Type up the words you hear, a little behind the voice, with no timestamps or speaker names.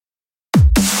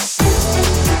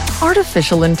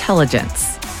artificial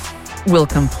intelligence will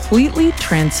completely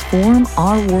transform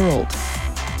our world.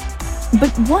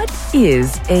 But what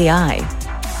is AI?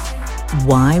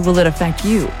 Why will it affect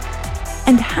you?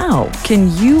 And how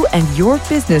can you and your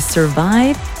business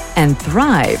survive and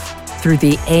thrive through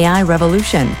the AI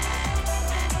revolution?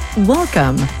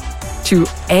 Welcome to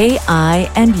AI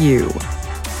and You.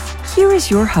 Here is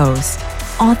your host,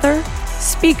 author,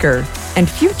 speaker, and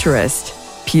futurist,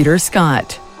 Peter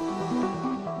Scott.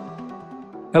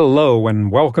 Hello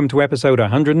and welcome to episode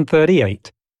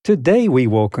 138. Today we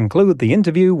will conclude the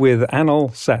interview with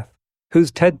Anil Seth,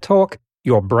 whose TED Talk,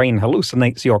 Your Brain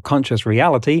Hallucinates Your Conscious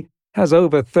Reality, has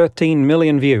over 13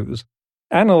 million views.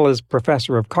 Anil is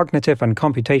Professor of Cognitive and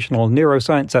Computational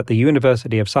Neuroscience at the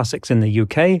University of Sussex in the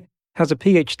UK, has a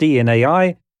PhD in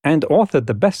AI, and authored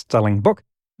the best-selling book,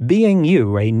 Being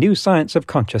You, A New Science of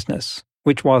Consciousness,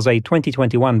 which was a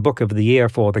 2021 Book of the Year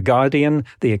for The Guardian,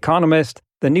 The Economist,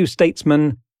 The New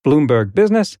Statesman, Bloomberg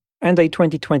Business, and a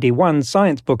 2021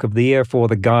 Science Book of the Year for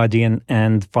The Guardian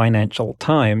and Financial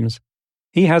Times.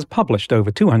 He has published over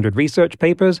 200 research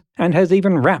papers and has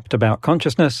even rapped about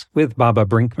consciousness with Baba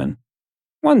Brinkman.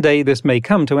 One day this may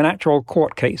come to an actual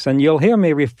court case, and you'll hear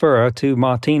me refer to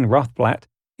Martine Rothblatt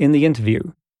in the interview.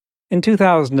 In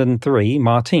 2003,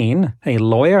 Martine, a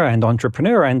lawyer and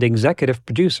entrepreneur and executive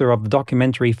producer of the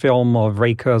documentary film of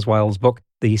Ray Kurzweil's book,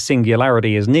 The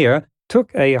Singularity is Near,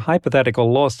 took a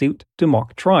hypothetical lawsuit to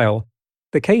mock trial.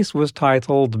 The case was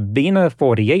titled Bina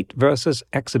 48 versus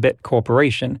Exhibit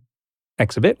Corporation.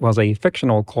 Exhibit was a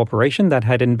fictional corporation that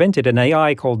had invented an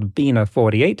AI called Bina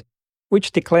 48,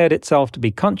 which declared itself to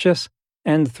be conscious,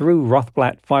 and through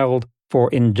Rothblatt filed for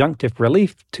injunctive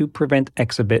relief to prevent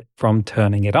Exhibit from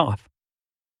turning it off.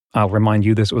 I'll remind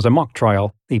you this was a mock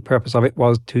trial. The purpose of it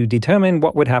was to determine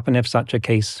what would happen if such a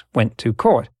case went to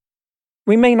court.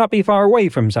 We may not be far away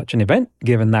from such an event,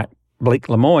 given that Blake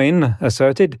Lemoine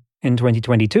asserted in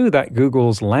 2022 that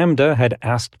Google's Lambda had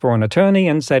asked for an attorney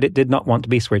and said it did not want to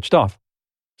be switched off.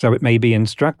 So it may be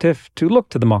instructive to look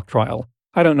to the mock trial.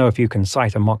 I don't know if you can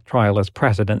cite a mock trial as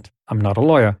precedent. I'm not a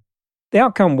lawyer. The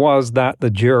outcome was that the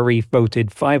jury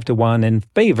voted 5-1 in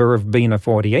favor of Bina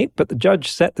 48, but the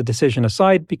judge set the decision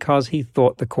aside because he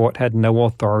thought the court had no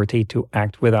authority to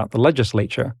act without the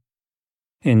legislature.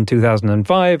 In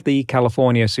 2005, the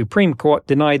California Supreme Court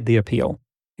denied the appeal.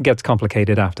 It gets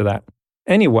complicated after that.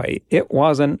 Anyway, it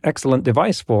was an excellent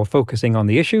device for focusing on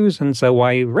the issues, and so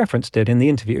I referenced it in the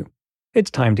interview.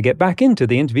 It's time to get back into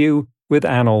the interview with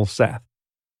Anil Seth.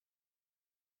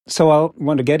 So I'll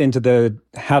want to get into the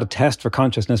how to test for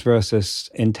consciousness versus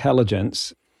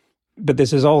intelligence, but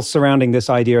this is all surrounding this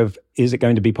idea of, is it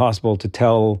going to be possible to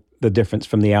tell the difference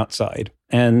from the outside?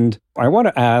 And I want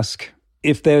to ask,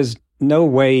 if there's no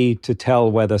way to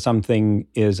tell whether something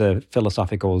is a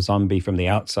philosophical zombie from the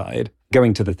outside,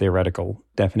 going to the theoretical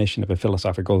definition of a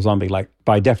philosophical zombie, like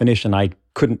by definition, I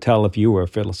couldn't tell if you were a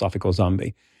philosophical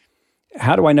zombie.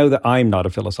 How do I know that I'm not a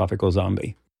philosophical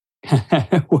zombie?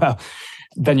 Well,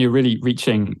 then you're really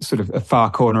reaching sort of a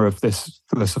far corner of this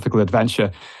philosophical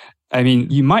adventure. I mean,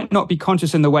 you might not be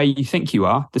conscious in the way you think you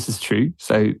are. This is true.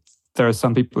 So there are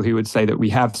some people who would say that we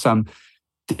have some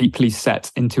deeply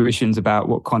set intuitions about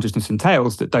what consciousness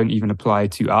entails that don't even apply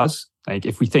to us. Like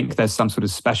if we think there's some sort of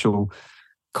special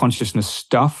consciousness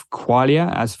stuff,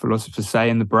 qualia, as philosophers say,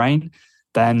 in the brain,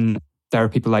 then there are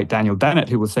people like Daniel Dennett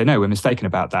who will say, no, we're mistaken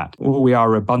about that. All we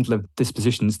are a bundle of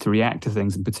dispositions to react to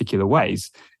things in particular ways.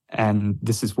 And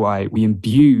this is why we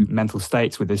imbue mental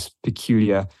states with this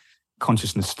peculiar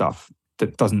consciousness stuff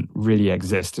that doesn't really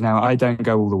exist. Now, I don't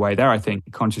go all the way there. I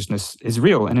think consciousness is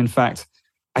real. And in fact,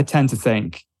 I tend to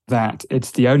think that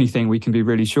it's the only thing we can be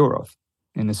really sure of,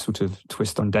 in this sort of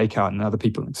twist on Descartes and other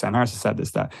people. Sam Harris has said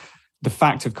this, that the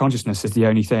fact of consciousness is the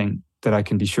only thing that I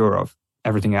can be sure of.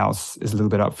 Everything else is a little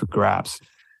bit up for grabs.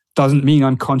 Doesn't mean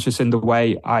I'm conscious in the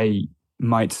way I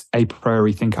might a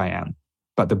priori think I am.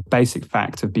 But the basic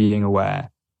fact of being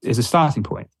aware is a starting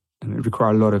point, and it would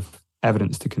require a lot of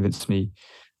evidence to convince me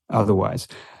otherwise.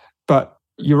 But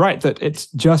you're right that it's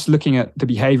just looking at the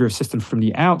behavior of system from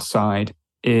the outside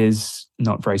is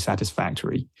not very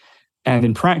satisfactory. And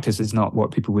in practice, it's not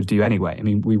what people would do anyway. I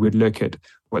mean, we would look at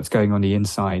what's going on the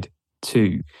inside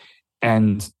too.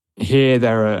 And here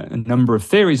there are a number of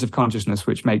theories of consciousness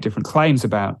which make different claims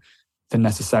about the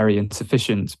necessary and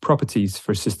sufficient properties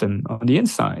for a system on the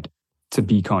inside to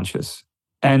be conscious.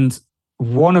 And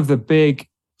one of the big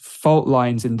fault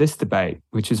lines in this debate,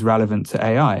 which is relevant to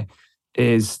AI,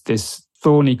 is this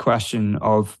thorny question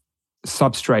of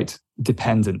substrate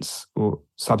dependence or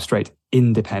substrate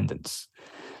independence.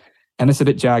 And it's a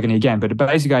bit jargony again, but the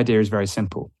basic idea is very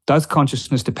simple. Does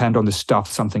consciousness depend on the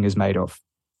stuff something is made of?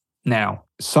 Now,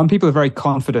 some people are very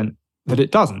confident that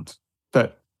it doesn't,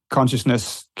 that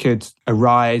consciousness could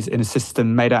arise in a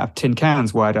system made out of tin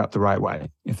cans wired up the right way,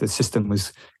 if the system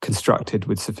was constructed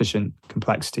with sufficient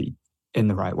complexity in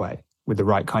the right way, with the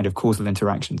right kind of causal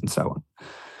interactions and so on.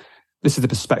 This is the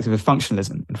perspective of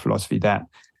functionalism in philosophy, that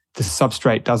the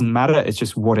substrate doesn't matter, it's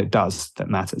just what it does that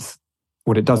matters,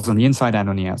 what it does on the inside and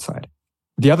on the outside.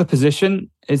 The other position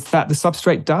is that the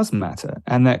substrate does matter,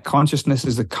 and that consciousness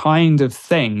is a kind of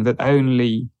thing that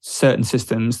only certain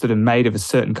systems that are made of a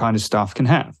certain kind of stuff can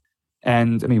have.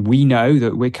 And I mean, we know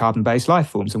that we're carbon-based life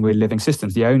forms and we're living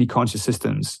systems. The only conscious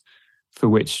systems for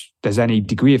which there's any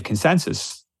degree of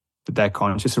consensus that they're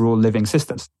conscious are all living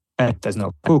systems. And there's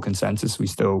no full consensus. We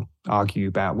still argue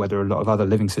about whether a lot of other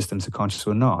living systems are conscious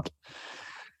or not.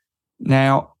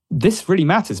 Now, this really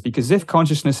matters, because if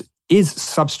consciousness is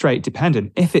substrate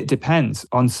dependent, if it depends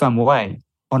on some way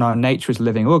on our nature as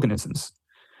living organisms,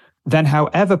 then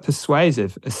however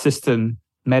persuasive a system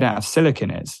made out of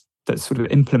silicon is, that's sort of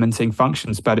implementing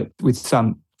functions, but with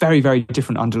some very, very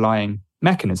different underlying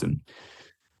mechanism,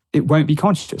 it won't be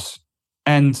conscious.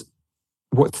 And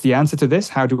what's the answer to this?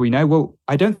 How do we know? Well,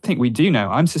 I don't think we do know.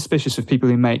 I'm suspicious of people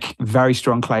who make very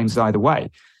strong claims either way.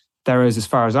 There is, as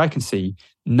far as I can see,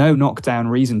 no knockdown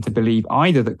reason to believe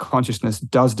either that consciousness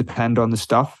does depend on the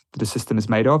stuff that a system is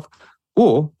made of,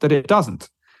 or that it doesn't.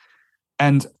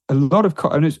 And a lot of,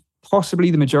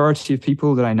 possibly the majority of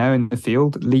people that I know in the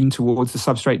field lean towards the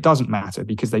substrate doesn't matter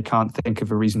because they can't think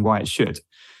of a reason why it should.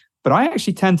 But I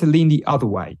actually tend to lean the other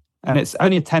way. And it's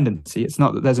only a tendency. It's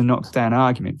not that there's a knockdown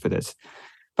argument for this.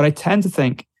 But I tend to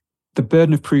think the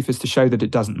burden of proof is to show that it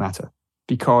doesn't matter,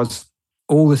 because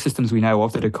all the systems we know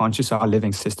of that are conscious are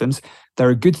living systems. There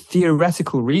are good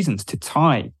theoretical reasons to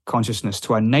tie consciousness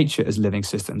to our nature as living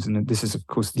systems. And this is, of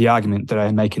course, the argument that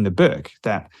I make in the book,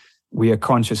 that we are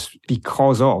conscious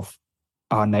because of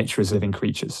our nature as living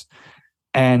creatures.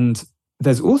 And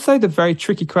there's also the very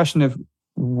tricky question of,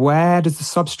 where does the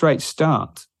substrate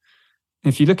start?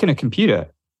 If you look in a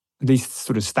computer, these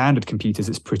sort of standard computers,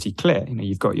 it's pretty clear.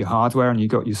 You've got your hardware and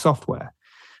you've got your software.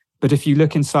 But if you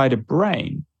look inside a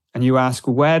brain and you ask,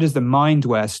 well, where does the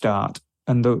mindware start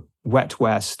and the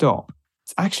wetware stop?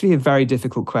 It's actually a very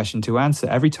difficult question to answer.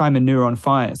 Every time a neuron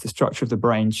fires, the structure of the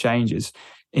brain changes.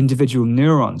 Individual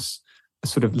neurons are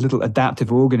sort of little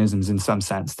adaptive organisms in some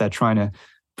sense. They're trying to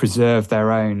preserve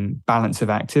their own balance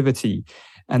of activity.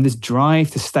 And this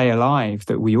drive to stay alive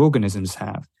that we organisms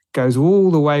have goes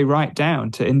all the way right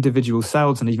down to individual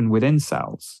cells and even within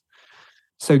cells.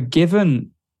 So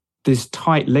given these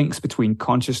tight links between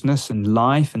consciousness and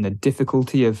life and the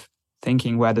difficulty of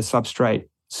thinking where the substrate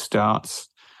starts,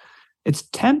 it's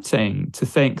tempting to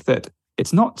think that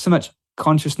it's not so much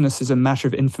consciousness as a matter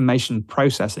of information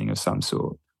processing of some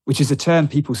sort, which is a term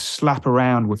people slap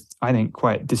around with, I think,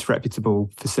 quite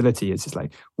disreputable facility. It's just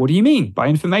like, what do you mean by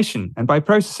information and by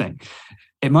processing?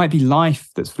 It might be life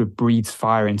that sort of breathes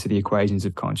fire into the equations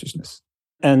of consciousness.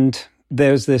 And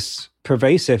there's this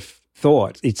pervasive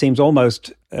thought, it seems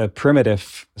almost a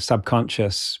primitive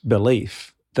subconscious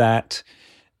belief, that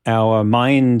our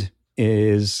mind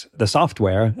is the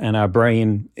software and our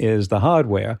brain is the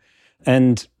hardware.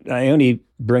 And I only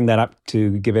bring that up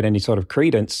to give it any sort of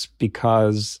credence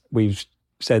because we've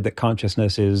said that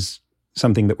consciousness is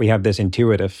something that we have this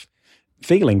intuitive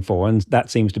feeling for, and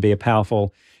that seems to be a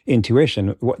powerful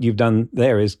intuition. What you've done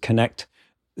there is connect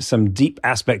some deep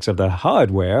aspects of the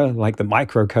hardware, like the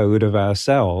microcode of our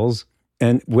cells,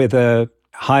 and with a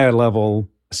higher level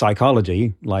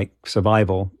psychology, like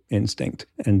survival instinct,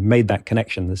 and made that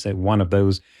connection. They say one of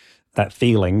those, that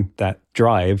feeling, that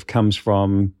drive comes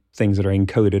from things that are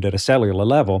encoded at a cellular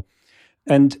level.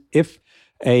 And if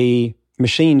a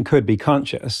machine could be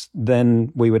conscious,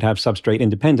 then we would have substrate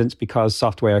independence because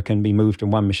software can be moved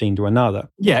from one machine to another.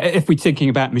 Yeah, if we're thinking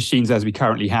about machines as we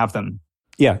currently have them.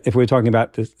 Yeah, if we're talking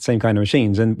about the same kind of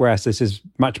machines. And whereas this is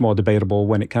much more debatable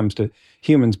when it comes to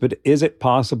humans, but is it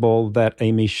possible that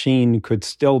a machine could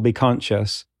still be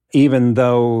conscious even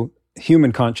though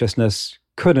human consciousness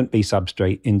couldn't be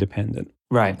substrate independent?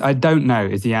 Right. I don't know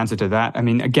is the answer to that. I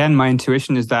mean, again, my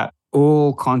intuition is that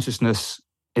all consciousness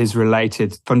is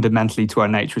related fundamentally to our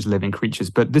nature as living creatures.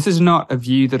 But this is not a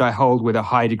view that I hold with a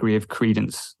high degree of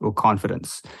credence or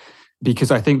confidence, because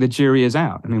I think the jury is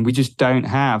out. I mean, we just don't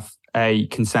have a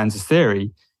consensus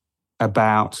theory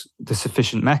about the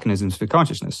sufficient mechanisms for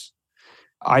consciousness.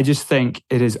 I just think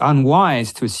it is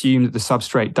unwise to assume that the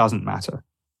substrate doesn't matter,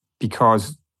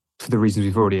 because for the reasons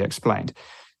we've already explained.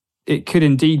 It could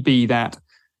indeed be that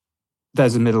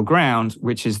there's a middle ground,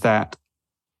 which is that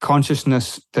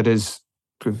consciousness that is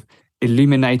sort of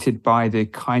illuminated by the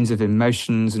kinds of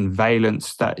emotions and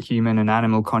valence that human and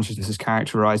animal consciousness is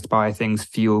characterized by, things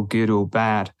feel good or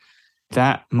bad,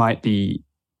 that might be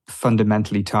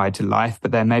fundamentally tied to life.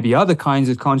 But there may be other kinds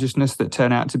of consciousness that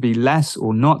turn out to be less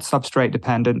or not substrate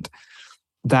dependent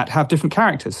that have different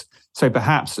characters. So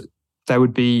perhaps there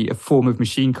would be a form of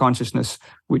machine consciousness,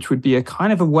 which would be a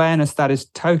kind of awareness that is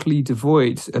totally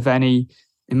devoid of any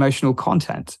emotional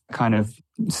content, kind of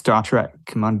Star Trek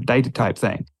Commander Data type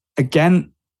thing.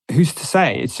 Again, who's to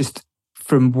say? It's just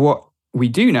from what we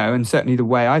do know, and certainly the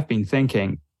way I've been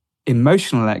thinking,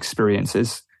 emotional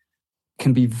experiences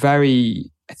can be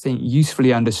very, I think,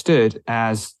 usefully understood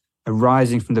as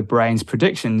arising from the brain's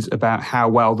predictions about how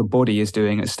well the body is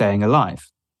doing at staying alive.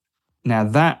 Now,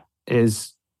 that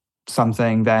is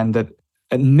something then that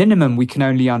at minimum we can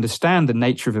only understand the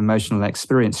nature of emotional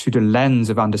experience through the lens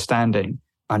of understanding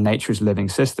our nature as living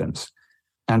systems.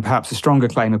 And perhaps a stronger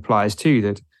claim applies too,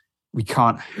 that we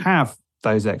can't have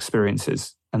those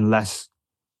experiences unless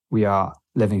we are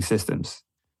living systems.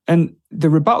 And the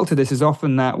rebuttal to this is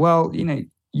often that, well,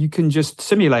 you can just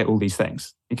simulate all these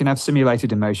things. You can have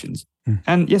simulated emotions.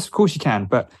 And yes, of course you can,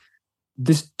 but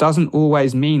this doesn't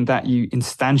always mean that you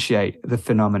instantiate the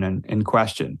phenomenon in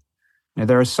question.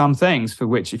 There are some things for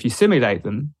which if you simulate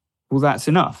them, well, that's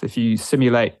enough. If you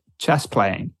simulate chess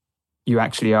playing, you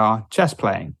actually are chess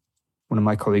playing. One of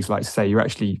my colleagues likes to say you're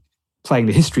actually playing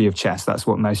the history of chess. That's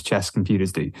what most chess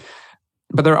computers do.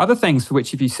 But there are other things for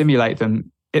which if you simulate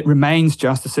them, it remains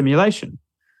just a simulation.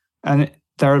 And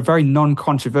there are very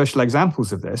non-controversial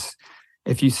examples of this.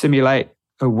 If you simulate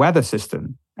a weather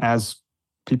system, as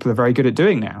people are very good at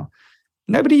doing now,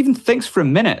 nobody even thinks for a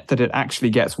minute that it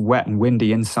actually gets wet and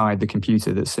windy inside the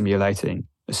computer that's simulating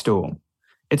a storm.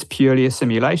 It's purely a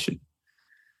simulation.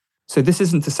 So this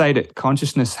isn't to say that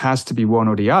consciousness has to be one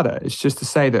or the other. It's just to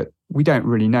say that we don't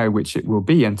really know which it will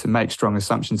be, and to make strong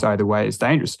assumptions either way is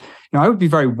dangerous. Now, I would be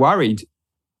very worried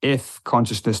if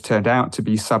consciousness turned out to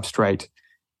be substrate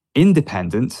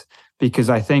independent, because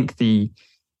I think the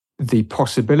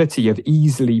possibility of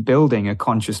easily building a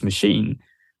conscious machine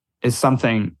is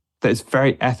something that is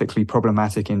very ethically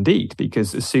problematic indeed,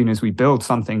 because as soon as we build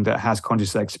something that has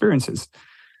conscious experiences,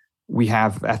 we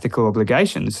have ethical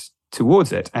obligations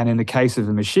towards it. And in the case of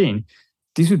a machine,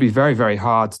 these would be very, very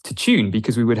hard to tune,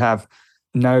 because we would have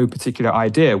no particular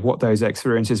idea what those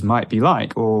experiences might be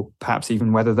like, or perhaps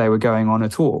even whether they were going on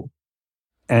at all.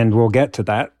 And we'll get to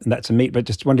that. And that's a meat, but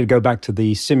just wanted to go back to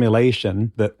the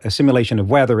simulation, that a simulation of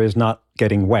weather is not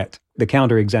getting wet. The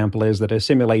counterexample is that a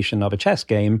simulation of a chess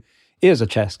game is a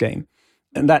chess game.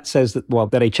 And that says that, well,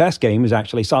 that a chess game is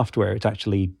actually software. It's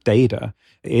actually data.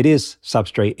 It is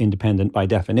substrate independent by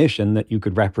definition, that you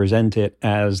could represent it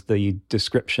as the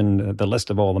description, the list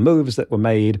of all the moves that were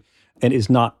made. It is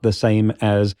not the same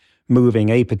as moving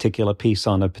a particular piece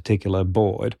on a particular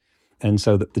board. And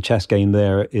so that the chess game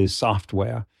there is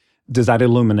software. Does that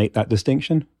illuminate that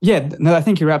distinction? Yeah, no, I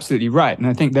think you're absolutely right. And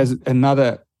I think there's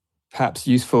another perhaps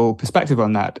useful perspective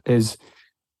on that, is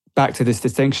back to this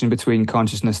distinction between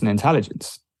consciousness and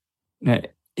intelligence. Now,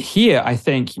 here, I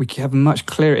think we have much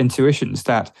clearer intuitions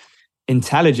that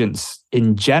intelligence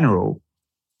in general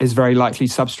is very likely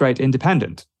substrate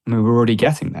independent. I mean, we're already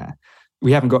getting there.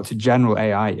 We haven't got to general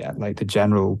AI yet, like the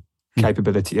general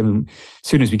capability. I mean, as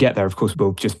soon as we get there, of course,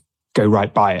 we'll just go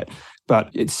right by it. But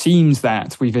it seems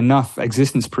that we've enough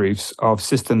existence proofs of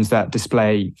systems that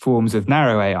display forms of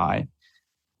narrow AI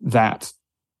that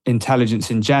intelligence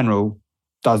in general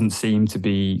doesn't seem to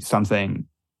be something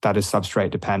that is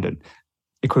substrate dependent.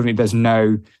 Equivalently, there's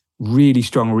no really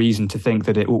strong reason to think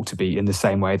that it ought to be, in the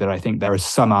same way that I think there are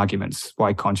some arguments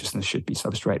why consciousness should be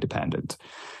substrate dependent.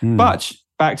 But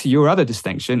back to your other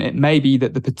distinction, it may be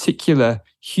that the particular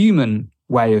human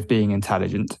way of being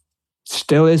intelligent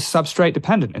still is substrate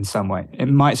dependent in some way. It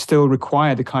might still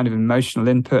require the kind of emotional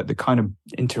input, the kind of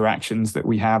interactions that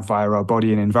we have via our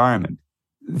body and environment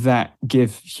that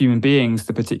give human beings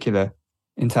the particular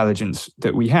intelligence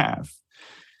that we have.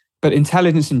 But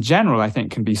intelligence in general, I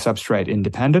think, can be substrate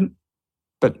independent,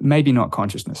 but maybe not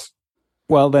consciousness.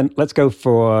 Well, then let's go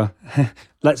for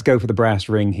the brass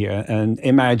ring here, and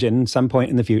imagine some point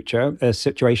in the future a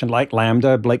situation like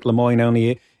Lambda, Blake Lemoine,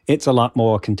 only it's a lot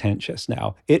more contentious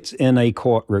now. It's in a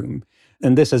courtroom,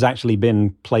 and this has actually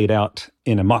been played out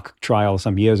in a mock trial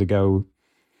some years ago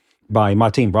by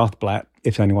Martine Rothblatt,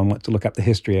 if anyone wants to look up the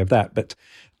history of that. But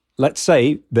let's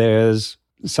say there's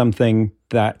something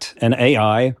that an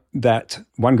AI that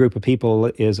one group of people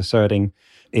is asserting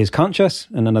is conscious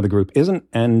and another group isn't,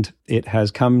 and it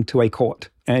has come to a court,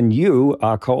 and you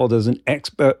are called as an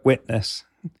expert witness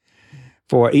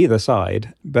for either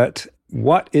side. But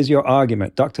What is your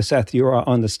argument? Dr. Seth, you are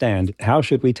on the stand. How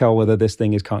should we tell whether this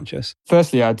thing is conscious?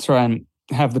 Firstly, I'd try and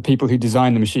have the people who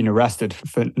designed the machine arrested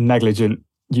for negligent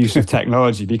use of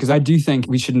technology, because I do think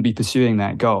we shouldn't be pursuing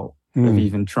that goal of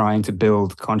even trying to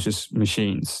build conscious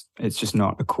machines. It's just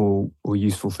not a cool or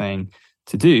useful thing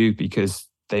to do, because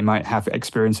they might have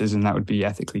experiences and that would be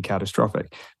ethically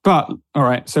catastrophic. But all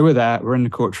right, so we're in the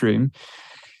courtroom.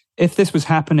 If this was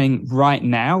happening right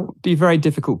now, it'd be a very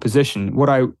difficult position. What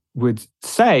I would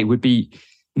say would be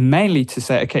mainly to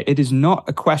say, okay, it is not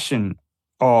a question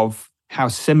of how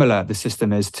similar the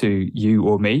system is to you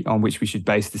or me on which we should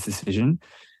base this decision.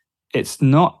 It's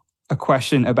not a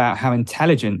question about how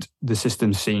intelligent the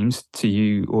system seems to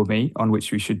you or me on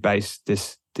which we should base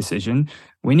this decision.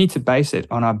 We need to base it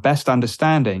on our best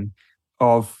understanding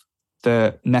of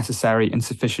the necessary and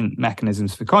sufficient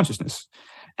mechanisms for consciousness.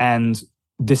 And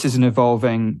this is an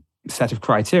evolving set of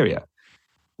criteria.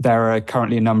 There are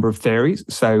currently a number of theories.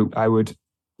 So I would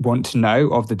want to know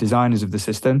of the designers of the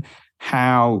system,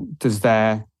 how does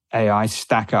their AI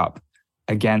stack up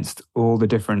against all the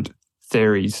different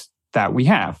theories that we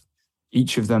have?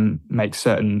 Each of them makes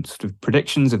certain sort of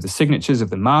predictions of the signatures of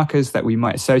the markers that we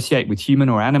might associate with human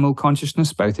or animal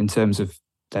consciousness, both in terms of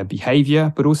their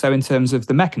behavior, but also in terms of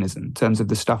the mechanism, in terms of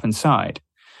the stuff inside.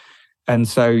 And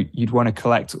so you'd want to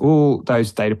collect all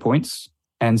those data points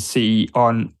and see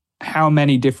on how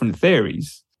many different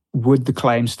theories would the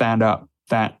claim stand up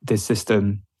that this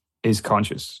system is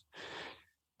conscious.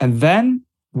 And then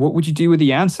what would you do with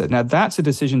the answer? Now, that's a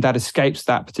decision that escapes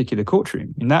that particular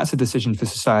courtroom. And that's a decision for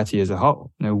society as a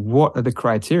whole. Now, what are the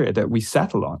criteria that we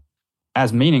settle on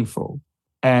as meaningful?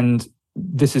 And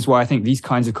this is why I think these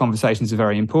kinds of conversations are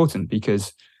very important,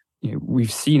 because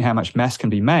we've seen how much mess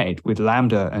can be made with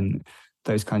LaMDA and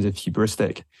those kinds of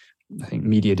hubristic, I think,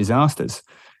 media disasters,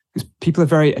 because people are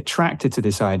very attracted to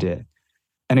this idea.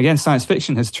 And again, science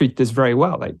fiction has treated this very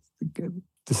well. Like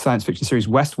the science fiction series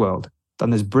Westworld done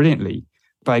this brilliantly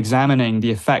by examining the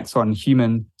effects on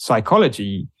human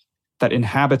psychology that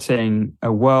inhabiting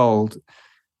a world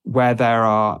where there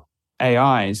are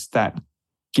AIs that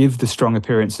give the strong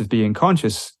appearance of being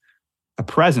conscious are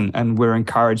present, and we're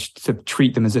encouraged to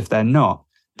treat them as if they're not.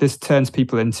 This turns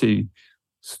people into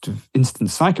sort of instant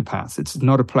psychopaths. It's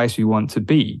not a place we want to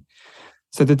be.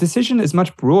 So the decision is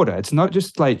much broader. It's not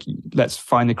just like, let's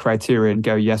find the criteria and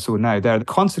go yes or no. There are the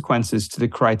consequences to the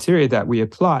criteria that we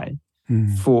apply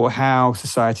for how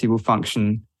society will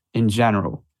function in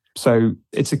general. So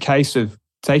it's a case of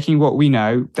taking what we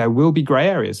know. There will be gray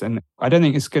areas, and I don't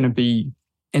think it's going to be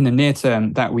in the near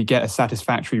term that we get a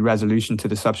satisfactory resolution to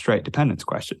the substrate dependence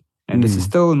question. And this is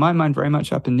still, in my mind, very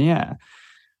much up in the air.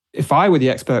 If I were the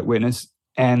expert witness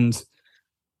and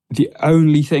the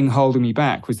only thing holding me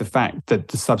back was the fact that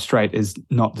the substrate is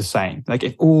not the same, like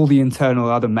if all the internal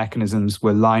other mechanisms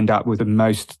were lined up with the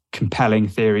most compelling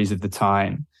theories of the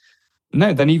time,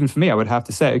 no, then even for me, I would have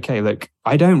to say, okay, look,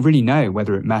 I don't really know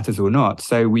whether it matters or not.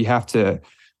 So we have to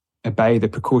obey the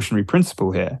precautionary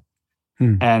principle here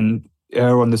and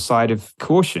err on the side of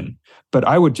caution. But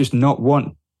I would just not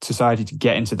want society to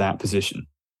get into that position.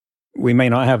 We may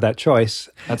not have that choice.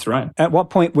 That's right. At what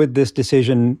point would this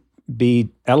decision be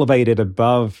elevated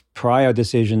above prior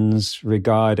decisions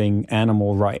regarding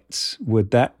animal rights?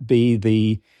 Would that be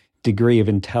the degree of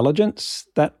intelligence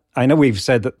that, I know we've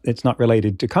said that it's not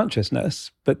related to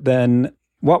consciousness, but then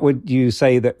what would you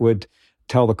say that would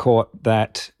tell the court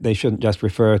that they shouldn't just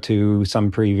refer to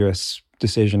some previous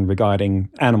decision regarding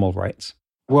animal rights?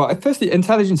 Well, firstly,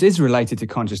 intelligence is related to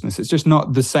consciousness. It's just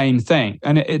not the same thing.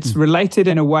 And it's related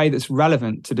in a way that's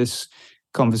relevant to this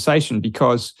conversation,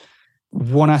 because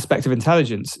one aspect of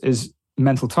intelligence is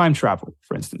mental time travel,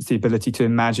 for instance, the ability to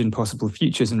imagine possible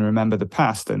futures and remember the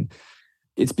past. And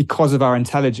it's because of our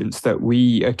intelligence that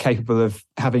we are capable of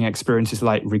having experiences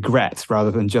like regret rather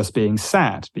than just being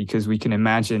sad, because we can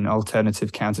imagine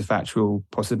alternative counterfactual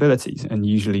possibilities and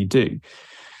usually do.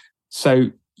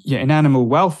 So in animal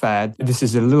welfare, this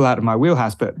is a little out of my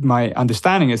wheelhouse, but my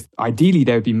understanding is ideally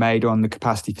they would be made on the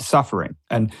capacity for suffering.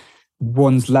 And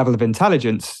one's level of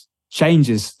intelligence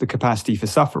changes the capacity for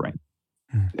suffering.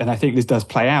 And I think this does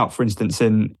play out, for instance,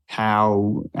 in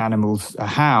how animals are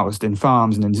housed in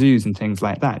farms and in zoos and things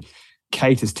like that.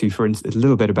 Caters to, for instance, a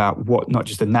little bit about what not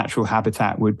just a natural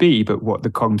habitat would be, but what the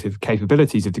cognitive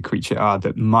capabilities of the creature are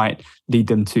that might lead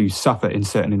them to suffer in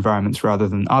certain environments rather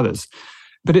than others.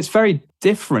 But it's very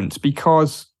different,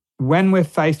 because when we're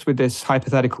faced with this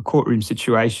hypothetical courtroom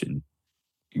situation,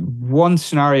 one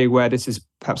scenario where this is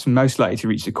perhaps most likely to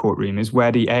reach the courtroom is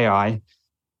where the AI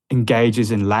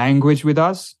engages in language with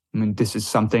us. I mean, this is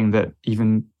something that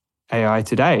even AI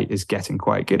today is getting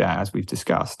quite good at, as we've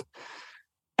discussed.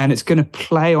 and it's going to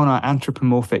play on our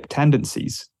anthropomorphic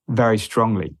tendencies very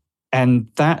strongly. And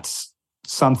that's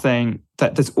something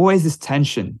that there's always this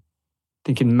tension, I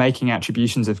think, in making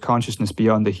attributions of consciousness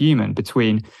beyond the human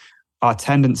between our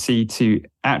tendency to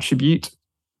attribute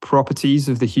properties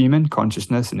of the human,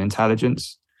 consciousness and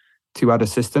intelligence, to other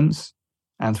systems,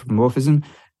 anthropomorphism,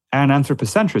 and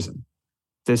anthropocentrism.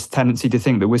 This tendency to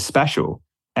think that we're special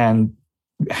and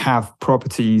have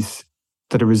properties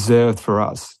that are reserved for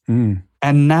us.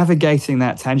 And navigating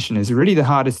that tension is really the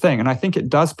hardest thing. And I think it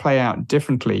does play out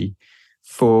differently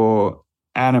for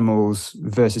animals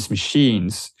versus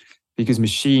machines, because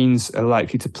machines are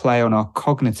likely to play on our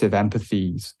cognitive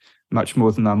empathies much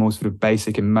more than our more sort of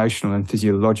basic emotional and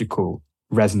physiological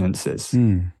resonances.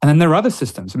 And then there are other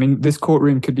systems. I mean, this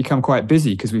courtroom could become quite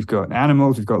busy because we've got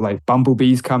animals, we've got like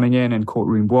bumblebees coming in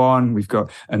courtroom 1, we've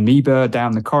got amoeba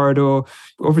down the corridor.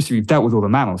 Obviously, we've dealt with all the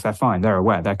mammals. They're fine, they're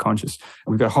aware, they're conscious.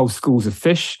 We've got whole schools of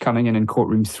fish coming in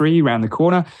courtroom 3 around the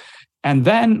corner. And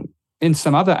then in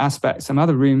some other aspects, some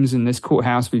other rooms in this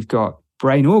courthouse, we've got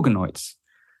brain organoids,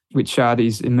 which are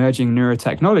these emerging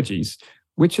neurotechnologies,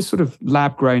 which are sort of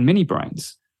lab-grown mini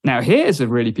brains. Now, here's a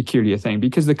really peculiar thing,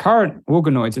 because the current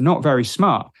organoids are not very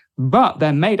smart, but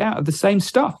they're made out of the same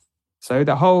stuff. So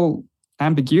the whole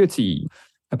ambiguity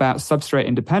about substrate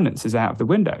independence is out of the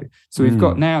window. So we've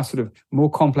got now sort of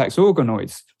more complex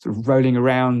organoids sort of rolling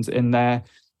around in their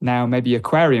now maybe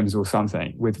aquariums or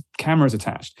something with cameras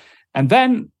attached. And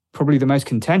then probably the most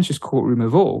contentious courtroom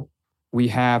of all, we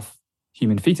have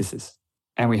human fetuses.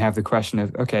 And we have the question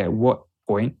of, okay, at what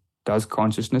point does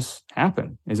consciousness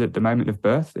happen? Is it the moment of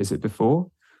birth? Is it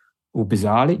before? Or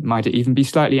bizarrely, might it even be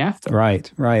slightly after?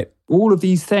 Right. All of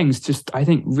these things just, I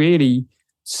think, really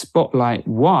spotlight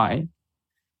why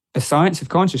a science of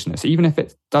consciousness, even if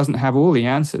it doesn't have all the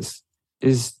answers,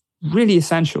 is really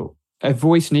essential. A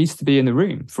voice needs to be in the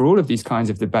room for all of these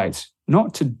kinds of debates,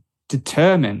 not to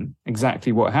determine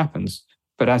exactly what happens,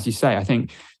 but as you say, I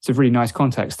think it's a really nice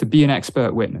context to be an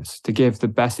expert witness, to give the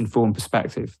best informed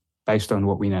perspective based on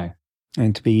what we know.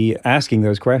 And to be asking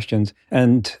those questions.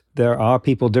 And there are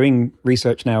people doing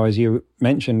research now, as you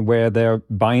mentioned, where they're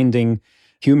binding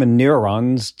human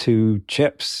neurons to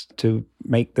chips to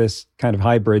make this kind of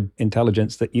hybrid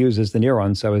intelligence that uses the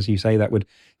neurons. So as you say, that would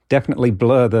definitely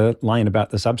blur the line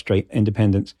about the substrate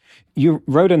independence. You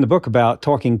wrote in the book about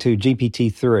talking to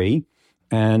GPT-3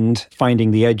 and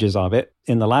finding the edges of it.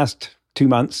 In the last 2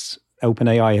 months,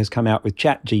 OpenAI has come out with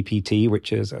ChatGPT,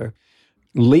 which is a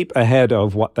leap ahead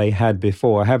of what they had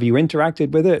before. Have you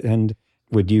interacted with it? And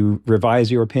would you revise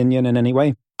your opinion in any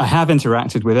way? I have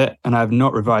interacted with it, and I have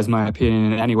not revised my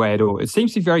opinion in any way at all. It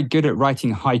seems to be very good at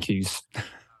writing haikus.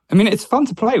 I mean, it's fun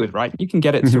to play with, right? You can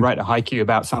get it to write a haiku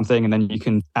about something, and then you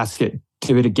can ask it to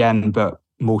do it again, but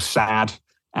more sad,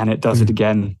 and it does it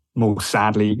again more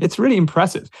sadly. It's really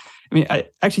impressive. I mean, I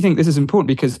actually think this is important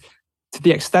because to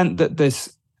the extent that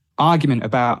this argument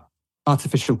about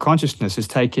artificial consciousness is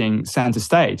taking center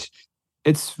stage,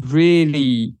 it's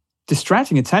really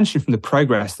distracting attention from the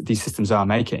progress that these systems are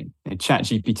making.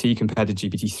 ChatGPT compared to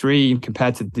GPT-3,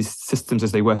 compared to these systems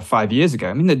as they were 5 years ago.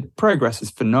 I mean, the progress is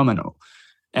phenomenal.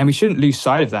 And we shouldn't lose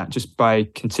sight of that just by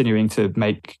continuing to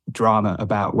make drama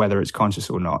about whether it's conscious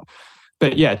or not.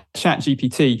 But yeah,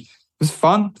 ChatGPT was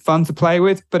fun to play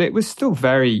with, but it was still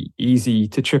very easy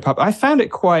to trip up. I found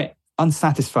it quite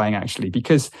unsatisfying, actually,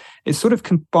 because it sort of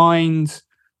combined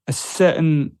a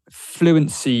certain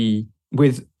fluency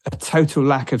with a total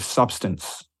lack of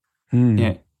substance.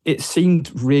 Yeah, it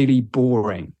seemed really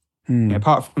boring.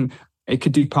 Apart from it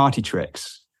could do party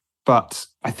tricks, but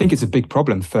I think it's a big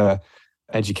problem for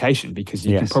education because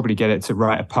you can probably get it to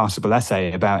write a passable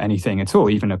essay about anything at all,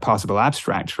 even a passable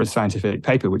abstract for a scientific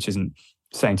paper, which isn't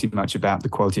saying too much about the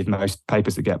quality of most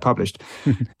papers that get published.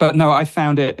 But no, I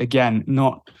found it, again,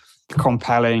 not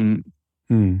compelling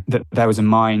that there was a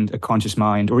mind, a conscious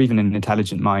mind, or even an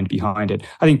intelligent mind behind it.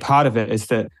 I think part of it is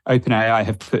that OpenAI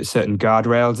have put certain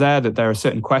guardrails there, that there are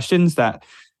certain questions that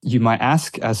you might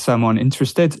ask as someone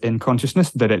interested in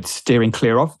consciousness that it's steering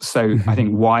clear of. So I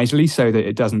think wisely, so that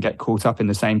it doesn't get caught up in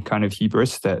the same kind of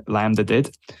hubris that LaMDA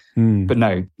did. But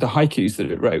no, the haikus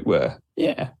that it wrote were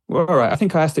all right. I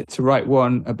think I asked it to write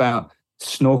one about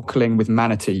snorkeling with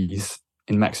manatees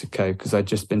in Mexico because I'd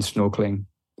just been snorkeling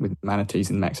with manatees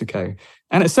in Mexico.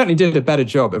 And it certainly did a better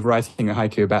job of writing a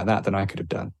haiku about that than I could have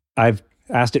done. I've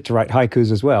asked it to write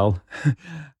haikus as well.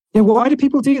 Yeah, why do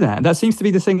people do that? That seems to be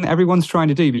the thing that everyone's trying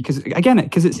to do because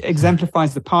it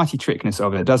exemplifies the party trickness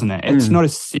of it, doesn't it? It's not a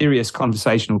serious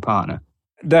conversational partner.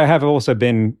 There have also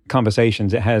been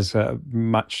conversations. It has a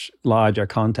much larger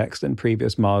context than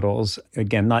previous models.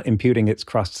 Again, not imputing it's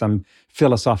crossed some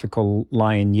philosophical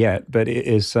line yet, but it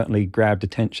is certainly grabbed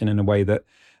attention in a way that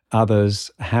others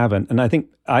haven't. And I think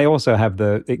I also have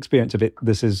the experience of it.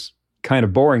 This is kind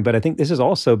of boring, but I think this is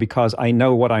also because I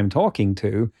know what I'm talking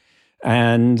to,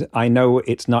 and I know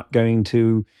it's not going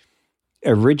to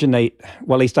originate,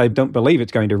 well, at least I don't believe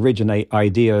it's going to originate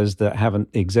ideas that haven't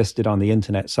existed on the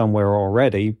internet somewhere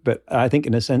already. But I think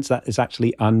in a sense that is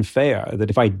actually unfair,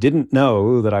 that if I didn't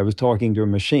know that I was talking to a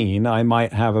machine, I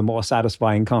might have a more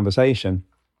satisfying conversation.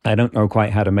 I don't know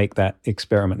quite how to make that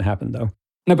experiment happen, though.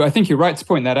 No, but I think you're right to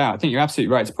point that out. I think you're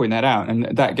absolutely right to point that out.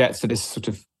 And that gets to this sort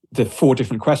of the 4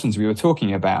 different questions we were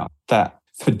talking about, that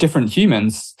for different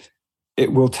humans,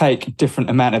 it will take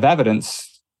different amount of evidence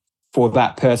for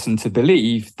that person to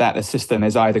believe that a system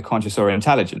is either conscious or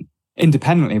intelligent,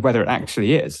 independently of whether it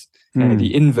actually is.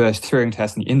 The inverse Turing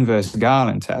test and the inverse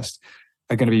Garland test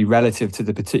are going to be relative to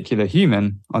the particular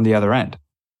human on the other end.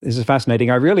 This is fascinating.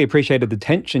 I really appreciated the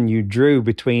tension you drew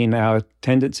between our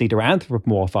tendency to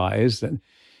anthropomorphize and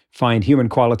find human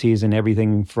qualities in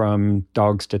everything from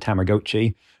dogs to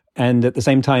Tamagotchi, and at the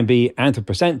same time be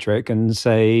anthropocentric and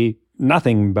say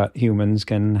nothing but humans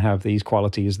can have these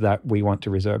qualities that we want to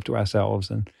reserve to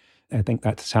ourselves. And I think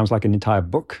that sounds like an entire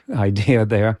book idea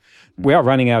there. We are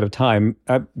running out of time.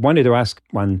 I wanted to ask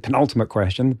one penultimate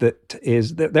question, that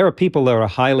is that there are people that are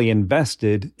highly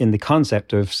invested in the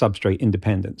concept of substrate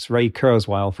independence. Ray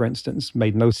Kurzweil, for instance,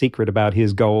 made no secret about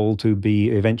his goal to be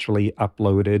eventually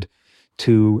uploaded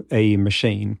to a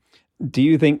machine. Do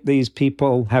you think these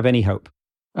people have any hope?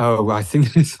 Oh, I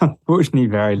think there's unfortunately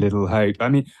very little hope. I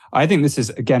mean, I think this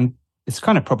is, again, it's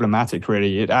kind of problematic,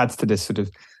 really. It adds to this sort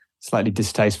of slightly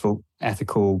distasteful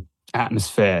ethical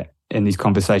atmosphere in these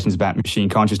conversations about machine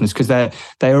consciousness, because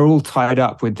they are all tied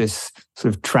up with this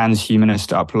sort of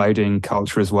transhumanist uploading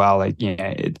culture as well.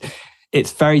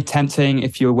 It's very tempting,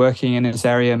 if you're working in this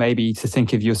area, maybe to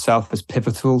think of yourself as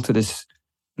pivotal to this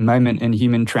moment in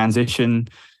human transition,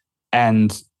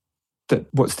 and that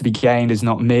what's to be gained is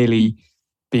not merely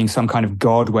being some kind of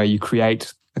god where you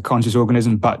create a conscious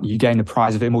organism, but you gain the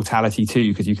prize of immortality too,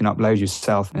 because you can upload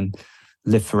yourself and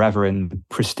live forever in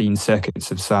pristine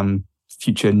circuits of some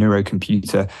future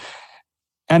neurocomputer.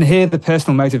 And here the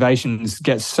personal motivations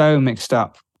get so mixed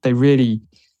up. They really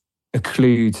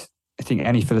occlude, I think,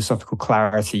 any philosophical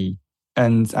clarity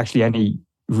and actually any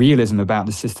realism about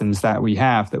the systems that we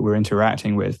have, that we're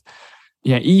interacting with.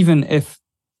 Even if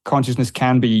consciousness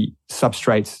can be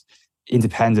substrate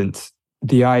independent,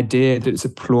 the idea that it's a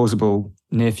plausible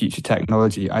near future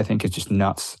technology, I think, is just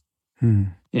nuts.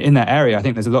 In that area, I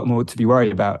think there's a lot more to be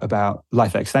worried about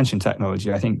life extension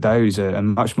technology. I think those are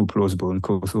much more plausible. And of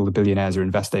course, all the billionaires are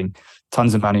investing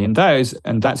tons of money in those.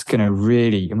 And that's going to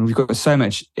really, we've got so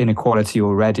much inequality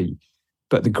already.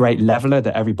 But the great leveler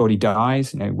that everybody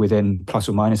dies, within plus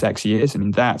or minus X years,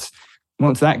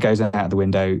 once that goes out the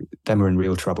window, then we're in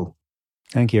real trouble.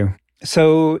 Thank you.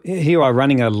 So here you are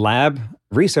running a lab,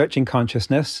 researching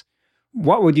consciousness.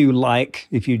 What would you like,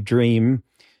 if you dream,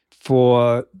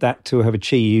 for that to have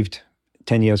achieved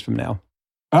 10 years from now?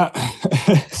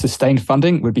 Sustained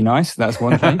funding would be nice. That's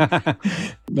one thing.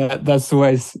 That's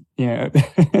always,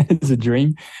 it's a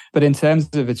dream. But in terms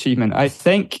of achievement, I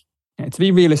think, to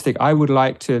be realistic, I would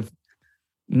like to have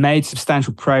made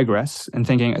substantial progress in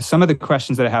thinking some of the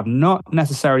questions that I have, not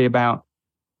necessarily about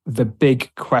the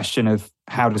big question of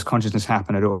how does consciousness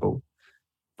happen at all,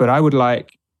 but I would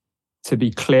like to be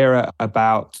clearer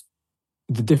about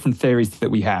the different theories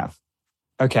that we have.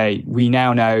 Okay, we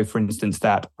now know, for instance,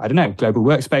 that, global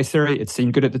workspace theory, it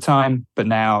seemed good at the time, but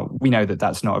now we know that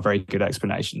that's not a very good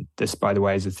explanation. This, by the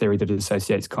way, is a theory that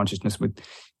associates consciousness with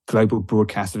global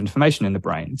broadcast of information in the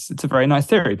brain. It's a very nice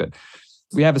theory, but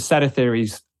we have a set of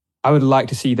theories. I would like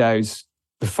to see those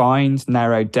refined,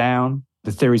 narrowed down,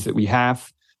 the theories that we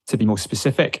have to be more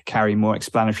specific, carry more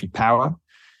explanatory power.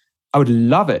 I would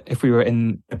love it if we were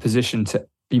in a position to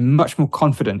be much more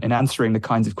confident in answering the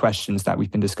kinds of questions that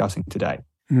we've been discussing today,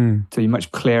 to be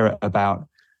much clearer about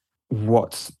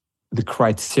what the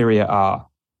criteria are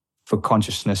for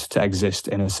consciousness to exist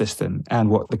in a system and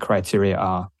what the criteria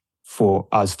are for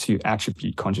us to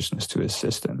attribute consciousness to a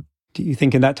system. Do you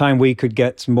think in that time we could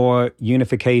get more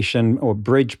unification or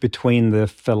bridge between the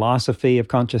philosophy of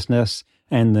consciousness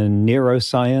and the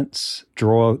neuroscience,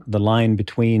 draw the line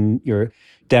between your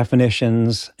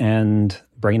definitions and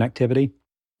brain activity?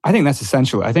 I think that's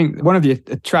essential. I think one of the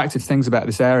attractive things about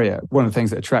this area, one of the things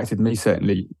that attracted me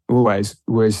certainly always,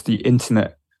 was the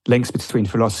intimate links between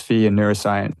philosophy and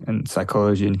neuroscience and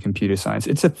psychology and computer science.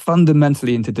 It's a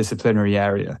fundamentally interdisciplinary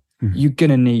area. You're going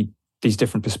to need these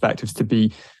different perspectives to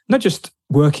be not just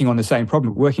working on the same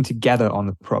problem, but working together on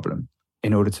the problem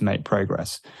in order to make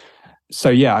progress. So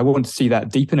yeah, I want to see that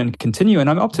deepen and continue, and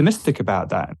I'm optimistic about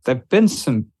that. There have been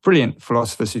some brilliant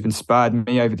philosophers who've inspired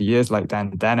me over the years, like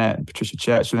Dan Dennett and Patricia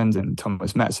Churchland and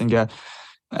Thomas Metzinger.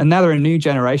 And now there are new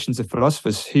generations of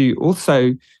philosophers who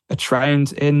also are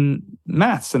trained in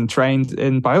maths and trained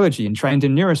in biology and trained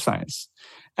in neuroscience.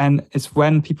 And it's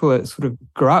when people are sort of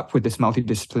grow up with this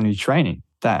multidisciplinary training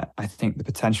that I think the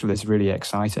potential is really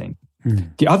exciting.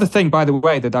 The other thing, by the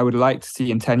way, that I would like to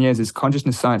see in 10 years is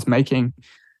consciousness science making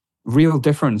real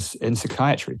difference in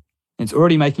psychiatry. It's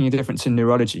already making a difference in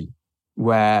neurology,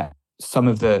 where some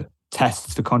of the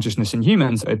tests for consciousness in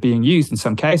humans are being used in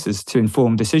some cases to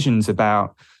inform decisions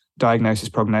about diagnosis,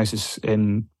 prognosis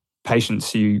in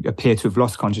patients who appear to have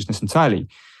lost consciousness entirely.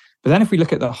 But then if we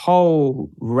look at the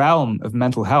whole realm of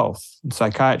mental health and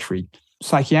psychiatry,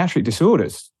 psychiatric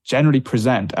disorders generally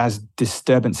present as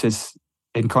disturbances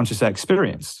in conscious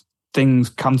experience. Things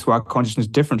come to our consciousness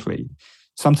differently,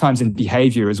 sometimes in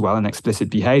behavior as well, in explicit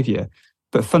behavior.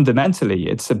 But fundamentally,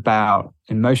 it's about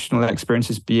emotional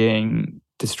experiences being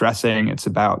distressing. It's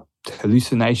about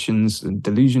hallucinations and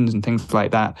delusions and things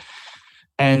like that.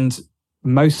 And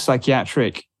most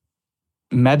psychiatric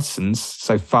medicines,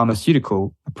 so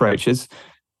pharmaceutical approaches,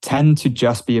 tend to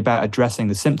just be about addressing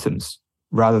the symptoms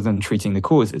rather than treating the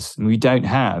causes. And we don't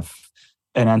have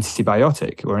an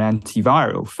antibiotic or an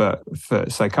antiviral for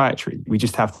psychiatry. We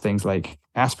just have things like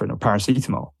aspirin or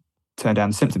paracetamol to turn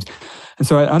down the symptoms. And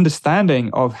so an understanding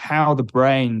of how the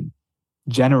brain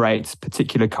generates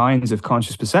particular kinds of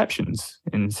conscious perceptions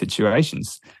in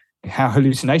situations, how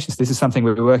hallucinations, this is something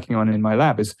we're working on in my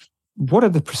lab, is what are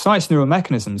the precise neural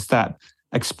mechanisms that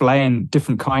explain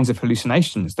different kinds of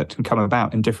hallucinations that can come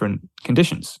about in different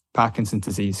conditions, Parkinson's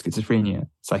disease, schizophrenia,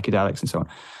 psychedelics, and so on.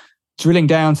 Drilling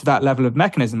down to that level of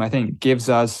mechanism, I think, gives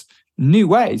us new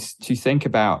ways to think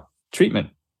about treatment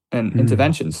and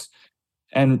interventions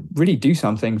and really do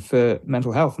something for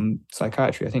mental health and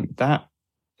psychiatry. I think that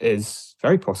is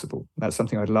very possible. That's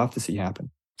something I'd love to see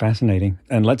happen. Fascinating.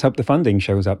 And let's hope the funding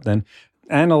shows up then.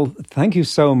 Anil, thank you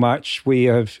so much. We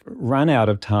have run out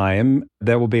of time.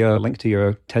 There will be a link to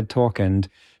your TED Talk and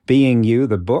Being You,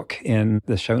 the book, in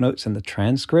the show notes and the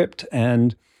transcript.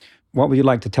 And what would you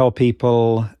like to tell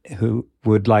people who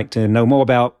would like to know more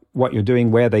about what you're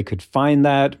doing, where they could find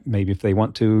that, maybe if they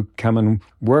want to come and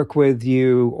work with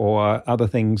you, or other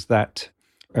things that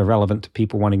are relevant to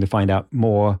people wanting to find out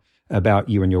more about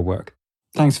you and your work?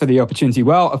 Thanks for the opportunity.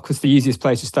 Well, of course, the easiest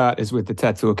place to start is with the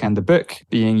TED Talk and the book,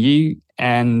 Being You.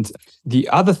 And the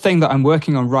other thing that I'm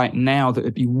working on right now that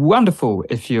would be wonderful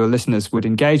if your listeners would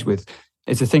engage with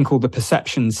is a thing called the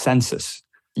Perception Census.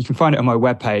 You can find it on my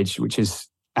webpage, which is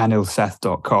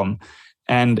anilseth.com.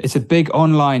 And it's a big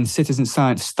online citizen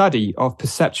science study of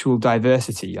perceptual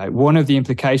diversity. Like, one of the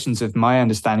implications of my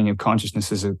understanding of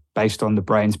consciousness as based on the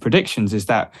brain's predictions is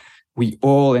that we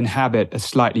all inhabit a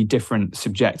slightly different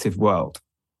subjective world,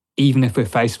 even if we're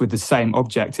faced with the same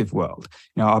objective world.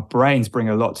 You know, our brains bring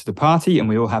a lot to the party and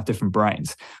we all have different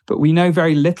brains, but we know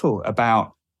very little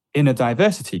about inner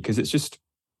diversity because it's just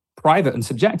private and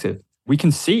subjective. We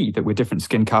can see that we're different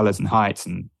skin colors and heights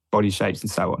and body shapes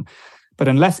and so on. But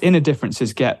unless inner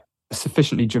differences get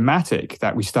sufficiently dramatic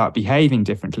that we start behaving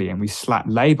differently and we slap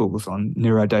labels on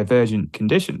neurodivergent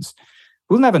conditions,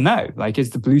 we'll never know. Like,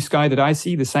 is the blue sky that I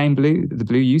see the same blue that the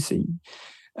blue you see?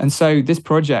 And so this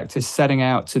project is setting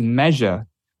out to measure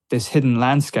this hidden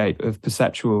landscape of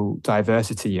perceptual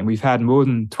diversity. And we've had more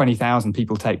than 20,000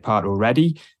 people take part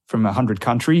already from 100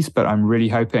 countries, but I'm really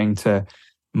hoping to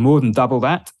more than double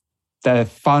that. They're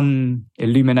fun,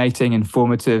 illuminating,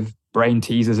 informative brain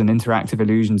teasers and interactive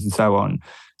illusions and so on.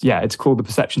 Yeah, it's called the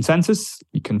Perception Census.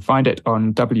 You can find it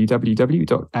on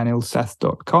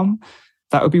www.anilseth.com.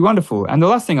 That would be wonderful. And the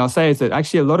last thing I'll say is that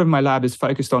actually a lot of my lab is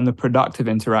focused on the productive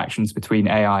interactions between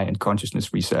AI and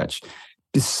consciousness research.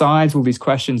 Besides all these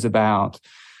questions about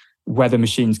whether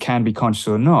machines can be conscious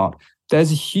or not,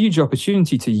 there's a huge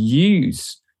opportunity to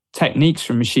use techniques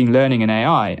from machine learning and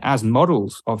AI as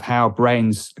models of how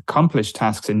brains accomplish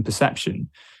tasks in perception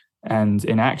and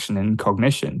in action and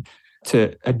cognition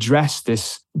to address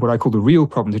this, what I call the real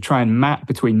problem, to try and map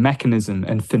between mechanism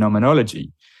and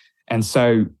phenomenology. And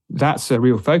so that's a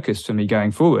real focus for me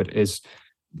going forward, is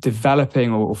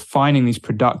developing or finding these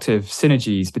productive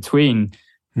synergies between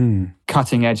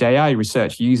cutting edge AI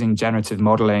research using generative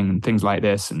modeling and things like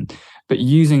this, but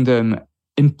using them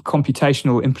in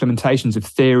computational implementations of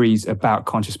theories about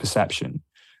conscious perception.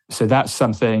 So that's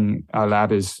something our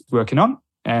lab is working on.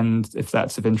 And if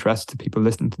that's of interest to people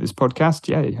listening to this podcast,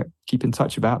 yeah, keep in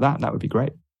touch about that. That would be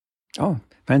great. Oh,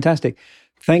 fantastic.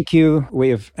 Thank you. We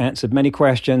have answered many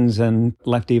questions and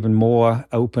left even more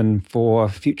open for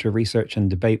future research and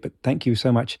debate. But thank you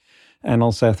so much,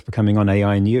 Anil Seth, for coming on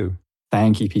AI and You.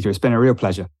 Thank you, Peter. It's been a real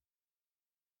pleasure.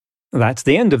 That's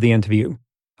the end of the interview.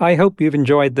 I hope you've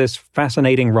enjoyed this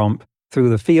fascinating romp through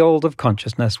the field of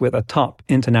consciousness with a top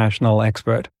international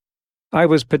expert. I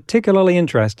was particularly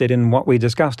interested in what we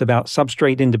discussed about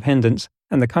substrate independence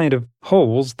and the kind of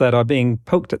holes that are being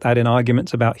poked at that in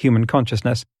arguments about human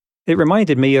consciousness. It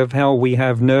reminded me of how we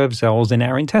have nerve cells in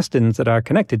our intestines that are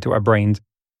connected to our brains.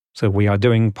 So we are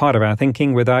doing part of our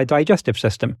thinking with our digestive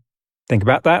system. Think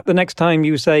about that the next time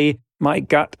you say, "My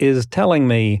gut is telling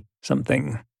me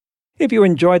something." If you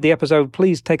enjoyed the episode,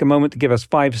 please take a moment to give us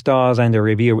 5 stars and a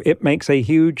review. It makes a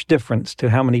huge difference to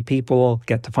how many people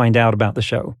get to find out about the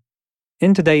show.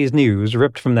 In today's news,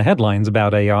 ripped from the headlines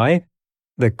about AI,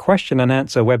 the question and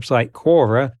answer website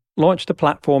Quora launched a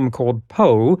platform called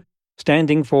POE,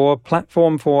 standing for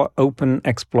Platform for Open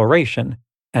Exploration,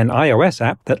 an iOS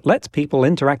app that lets people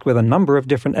interact with a number of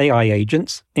different AI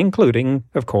agents, including,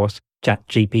 of course,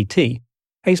 ChatGPT.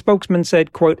 A spokesman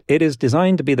said, quote, "It is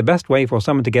designed to be the best way for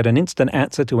someone to get an instant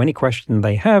answer to any question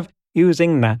they have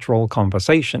using natural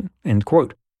conversation," end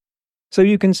quote. So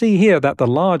you can see here that the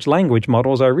large language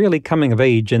models are really coming of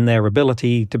age in their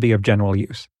ability to be of general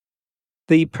use.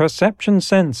 The perception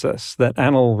census that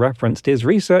Anil referenced is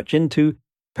research into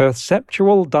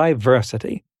perceptual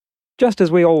diversity. Just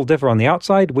as we all differ on the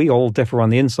outside, we all differ on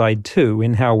the inside too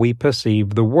in how we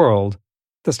perceive the world.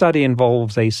 The study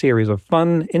involves a series of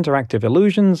fun, interactive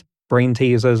illusions, brain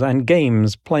teasers, and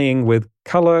games playing with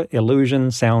color,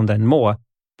 illusion, sound, and more.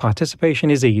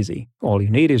 Participation is easy. All you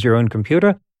need is your own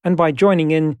computer, and by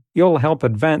joining in, you'll help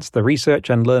advance the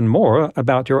research and learn more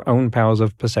about your own powers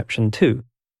of perception too.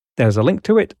 There's a link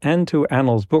to it and to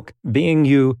Anil's book, Being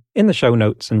You, in the show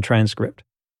notes and transcript.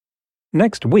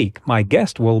 Next week, my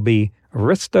guest will be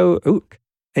Risto Uch,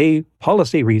 a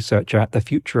policy researcher at the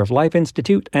Future of Life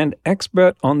Institute and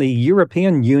expert on the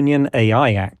European Union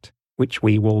AI Act, which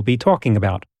we will be talking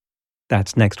about.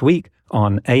 That's next week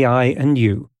on AI and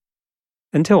You.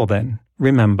 Until then,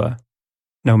 remember,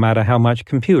 no matter how much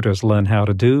computers learn how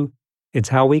to do, it's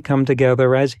how we come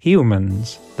together as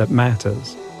humans that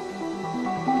matters.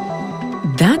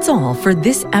 That's all for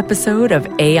this episode of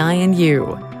AI and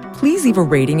You. Please leave a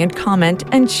rating and comment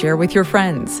and share with your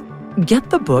friends.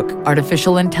 Get the book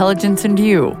Artificial Intelligence and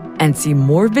You and see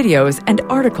more videos and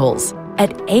articles at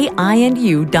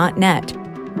AIandYou.net.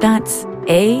 That's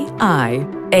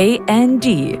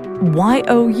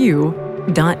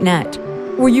AIANDYOU.net,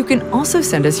 where you can also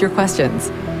send us your questions.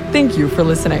 Thank you for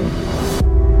listening.